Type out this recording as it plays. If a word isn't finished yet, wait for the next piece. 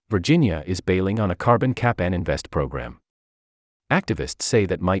Virginia is bailing on a carbon cap and invest program. Activists say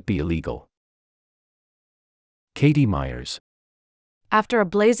that might be illegal. Katie Myers. After a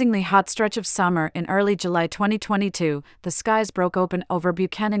blazingly hot stretch of summer in early July 2022, the skies broke open over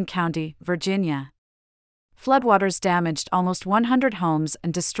Buchanan County, Virginia. Floodwaters damaged almost 100 homes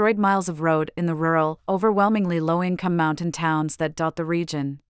and destroyed miles of road in the rural, overwhelmingly low-income mountain towns that dot the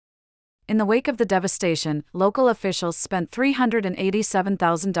region. In the wake of the devastation, local officials spent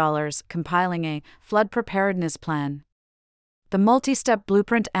 $387,000 compiling a flood preparedness plan. The multi-step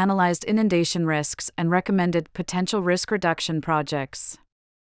blueprint analyzed inundation risks and recommended potential risk reduction projects.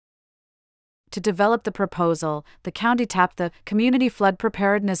 To develop the proposal, the county tapped the Community Flood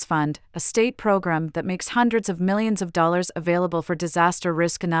Preparedness Fund, a state program that makes hundreds of millions of dollars available for disaster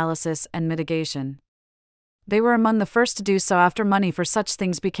risk analysis and mitigation. They were among the first to do so after money for such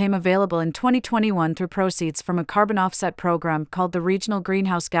things became available in 2021 through proceeds from a carbon offset program called the Regional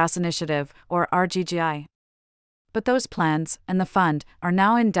Greenhouse Gas Initiative, or RGGI. But those plans, and the fund, are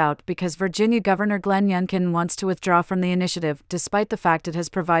now in doubt because Virginia Governor Glenn Youngkin wants to withdraw from the initiative despite the fact it has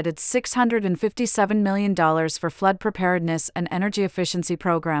provided $657 million for flood preparedness and energy efficiency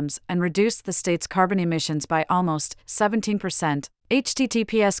programs and reduced the state's carbon emissions by almost 17%.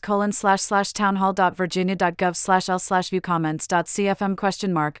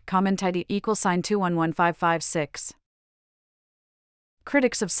 https://townhall.virginia.gov/l/viewcomments.cfm?? comment ID =2115556.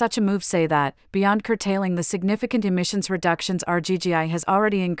 Critics of such a move say that, beyond curtailing the significant emissions reductions RGGI has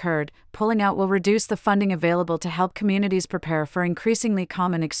already incurred, pulling out will reduce the funding available to help communities prepare for increasingly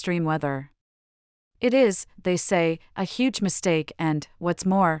common extreme weather. It is, they say, a huge mistake and, what's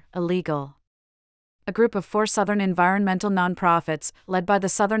more, illegal. A group of 4 Southern environmental nonprofits, led by the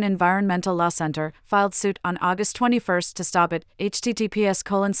Southern Environmental Law Center, filed suit on August 21 to stop it.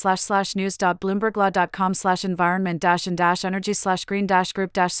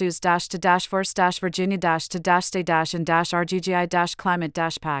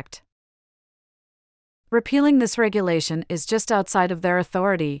 Repealing this regulation is just outside of their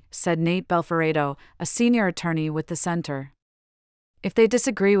authority, said Nate Belforado, a senior attorney with the center. If they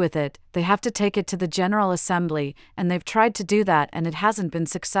disagree with it, they have to take it to the General Assembly, and they've tried to do that and it hasn't been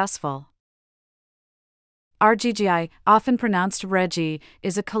successful. RGGI, often pronounced RGGI,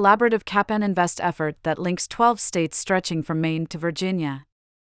 is a collaborative cap-and-invest effort that links 12 states stretching from Maine to Virginia.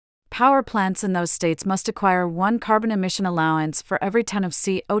 Power plants in those states must acquire 1 carbon emission allowance for every ton of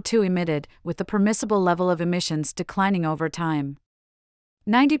CO2 emitted, with the permissible level of emissions declining over time.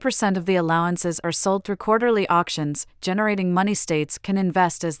 90% of the allowances are sold through quarterly auctions, generating money states can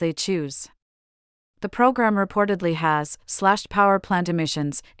invest as they choose. The program reportedly has slashed power plant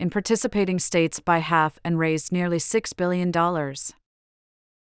emissions in participating states by half and raised nearly $6 billion.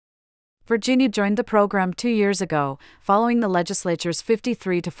 Virginia joined the program 2 years ago, following the legislature's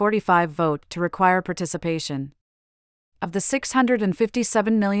 53-45 vote to require participation. Of the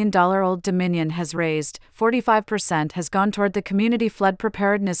 $657 million Old Dominion has raised, 45% has gone toward the Community Flood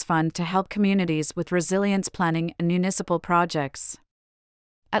Preparedness Fund to help communities with resilience planning and municipal projects.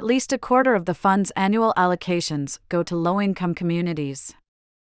 At least a quarter of the fund's annual allocations go to low-income communities.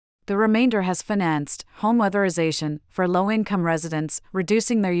 The remainder has financed home weatherization for low-income residents,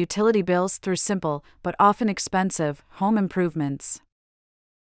 reducing their utility bills through simple, but often expensive, home improvements.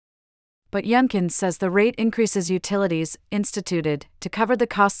 But Youngkin says the rate increases utilities, instituted to cover the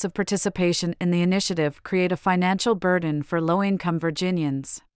costs of participation in the initiative, create a financial burden for low-income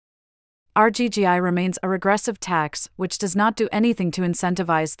Virginians. RGGI remains a regressive tax which does not do anything to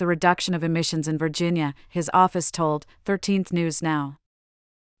incentivize the reduction of emissions in Virginia, his office told 13th News Now.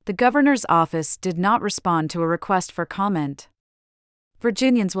 The governor's office did not respond to a request for comment.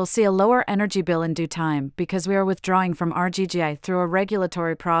 Virginians will see a lower energy bill in due time because we are withdrawing from RGGI through a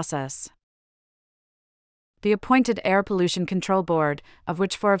regulatory process. The appointed Air Pollution Control Board, of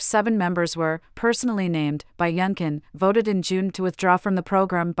which 4 of 7 members were personally named by Youngkin, voted in June to withdraw from the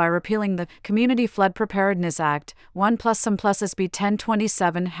program by repealing the Community Flood Preparedness Act, 1+SB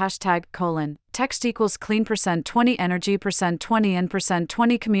 1027 #, text equals clean %20 energy %20 and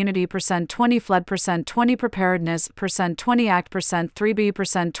 %20 community %20 flood %20 preparedness %20 act %3b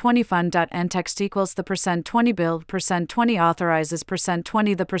 %20 fund. And text equals the %20 bill %20 authorizes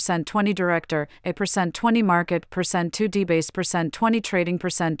 %20 the %20 director, a %20 market %2 base %20 trading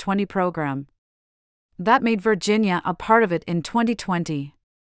 %20 program. That made Virginia a part of it in 2020.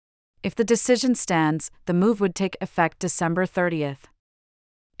 If the decision stands, the move would take effect December 30th.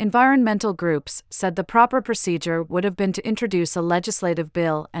 Environmental groups said the proper procedure would have been to introduce a legislative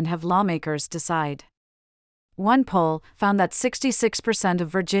bill and have lawmakers decide. One poll found that 66% of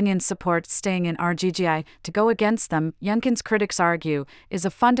Virginians support staying in RGGI. To go against them, Youngkin's critics argue, is a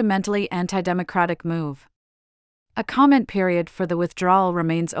fundamentally anti-democratic move. A comment period for the withdrawal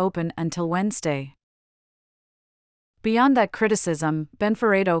remains open until Wednesday. Beyond that criticism, Ben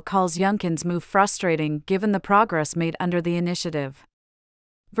Ferrado calls Youngkin's move frustrating given the progress made under the initiative.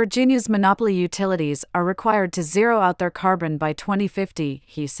 Virginia's monopoly utilities are required to zero out their carbon by 2050,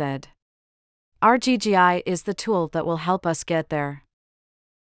 he said. RGGI is the tool that will help us get there.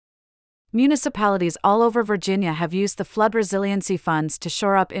 Municipalities all over Virginia have used the flood resiliency funds to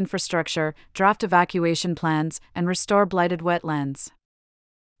shore up infrastructure, draft evacuation plans, and restore blighted wetlands.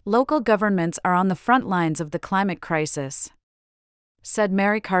 Local governments are on the front lines of the climate crisis, said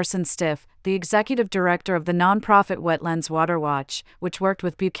Mary Carson Stiff, the executive director of the nonprofit Wetlands Water Watch, which worked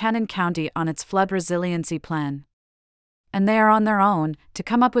with Buchanan County on its flood resiliency plan. And they are on their own, to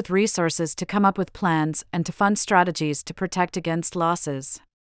come up with resources, to come up with plans, and to fund strategies to protect against losses.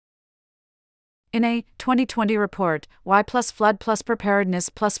 In a 2020 report, Why plus Flood plus Preparedness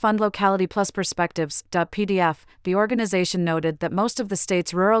plus Fund Locality plus Perspectives (PDF), the organization noted that most of the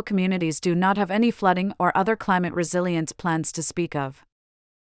state's rural communities do not have any flooding or other climate resilience plans to speak of.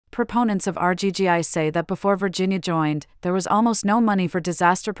 Proponents of RGGI say that before Virginia joined, there was almost no money for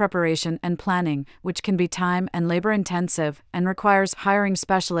disaster preparation and planning, which can be time and labor-intensive, and requires hiring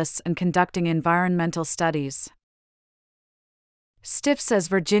specialists and conducting environmental studies. Stiff says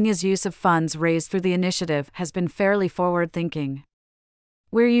Virginia's use of funds raised through the initiative has been fairly forward-thinking.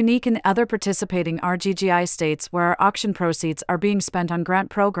 We're unique in other participating RGGI states where our auction proceeds are being spent on grant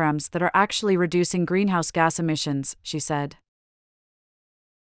programs that are actually reducing greenhouse gas emissions, she said.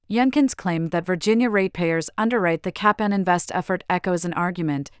 Youngkin's claim that Virginia ratepayers underwrite the cap-and-invest effort echoes an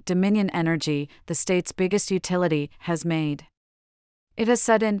argument Dominion Energy, the state's biggest utility, has made. It has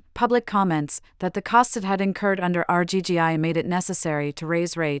said in public comments that the costs it had incurred under RGGI made it necessary to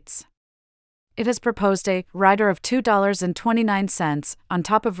raise rates. It has proposed a rider of $2.29 on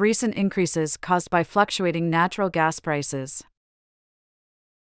top of recent increases caused by fluctuating natural gas prices.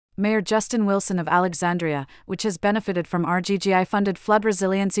 Mayor Justin Wilson of Alexandria, which has benefited from RGGI-funded flood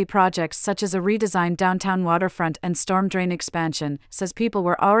resiliency projects such as a redesigned downtown waterfront and storm drain expansion, says people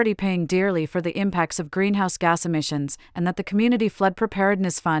were already paying dearly for the impacts of greenhouse gas emissions and that the Community Flood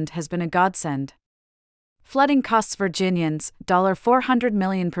Preparedness Fund has been a godsend. Flooding costs Virginians $400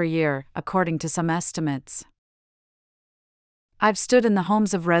 million per year, according to some estimates. I've stood in the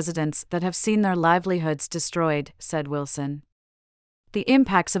homes of residents that have seen their livelihoods destroyed, said Wilson. The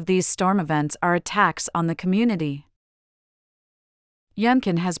impacts of these storm events are a tax on the community.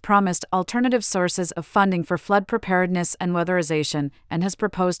 Youngkin has promised alternative sources of funding for flood preparedness and weatherization and has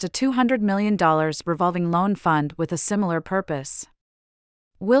proposed a $200 million revolving loan fund with a similar purpose.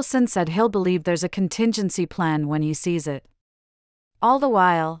 Wilson said he'll believe there's a contingency plan when he sees it. All the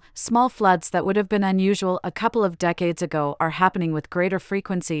while, small floods that would have been unusual a couple of decades ago are happening with greater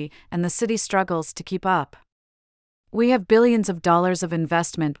frequency, and the city struggles to keep up. We have billions of dollars of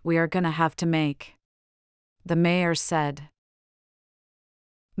investment we are going to have to make, the mayor said.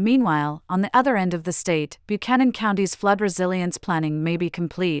 Meanwhile, on the other end of the state, Buchanan County's flood resilience planning may be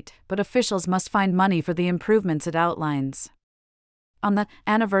complete, but officials must find money for the improvements it outlines. On the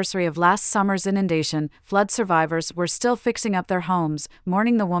anniversary of last summer's inundation, flood survivors were still fixing up their homes,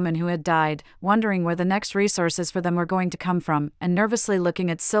 mourning the woman who had died, wondering where the next resources for them were going to come from, and nervously looking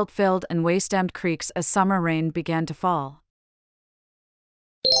at silt-filled and waste-dammed creeks as summer rain began to fall.